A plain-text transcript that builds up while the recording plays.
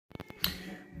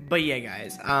But yeah,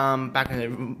 guys, back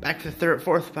to the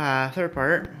fourth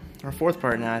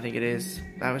part now. I think it is. Should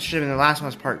have been the last one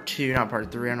was part 2, not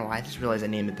part 3. I don't know why. I just realized I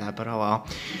named it that, but oh well.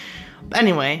 But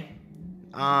anyway,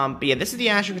 but yeah, this is the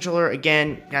Astro controller. Again,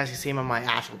 you guys can see him on my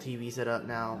Astro TV setup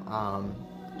now.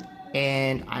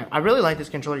 And I really like this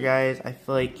controller, guys. I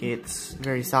feel like it's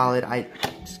very solid.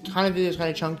 It's kind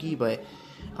of chunky, but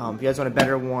if you guys want a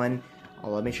better one,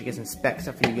 I'll make sure to get some specs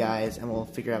up for you guys, and we'll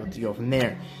figure out what to go from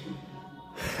there.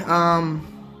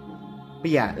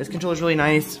 But yeah, this controller is really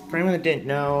nice. For anyone that didn't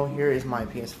know, here is my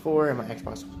PS4 and my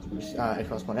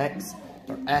Xbox One X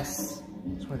or S.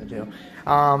 It's one of the two.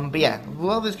 But yeah,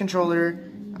 love this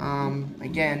controller.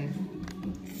 Again,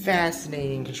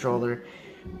 fascinating controller.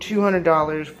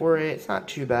 $200 for it. It's not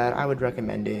too bad. I would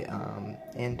recommend it. And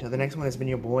until the next one has been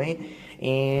your boy.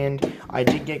 And I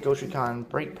did get Ghost Recon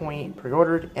Breakpoint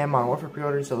pre-ordered and Modern Warfare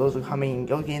pre-ordered. So those are coming.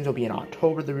 Those games will be in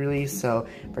October, the release. So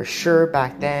for sure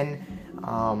back then.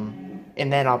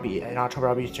 And then in October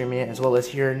I'll be streaming it, as well as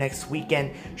here next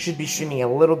weekend. Should be streaming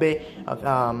a little bit of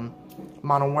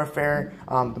Modern Warfare,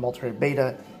 the multiplayer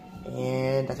beta.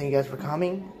 And I thank you guys for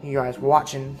coming. You guys for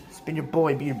watching. It's been your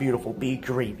boy. Be beautiful. Be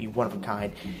great. Be one of a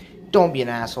kind. Don't be an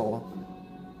asshole.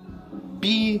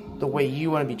 Be the way you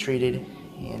want to be treated.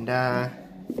 And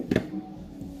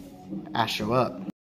Astro up.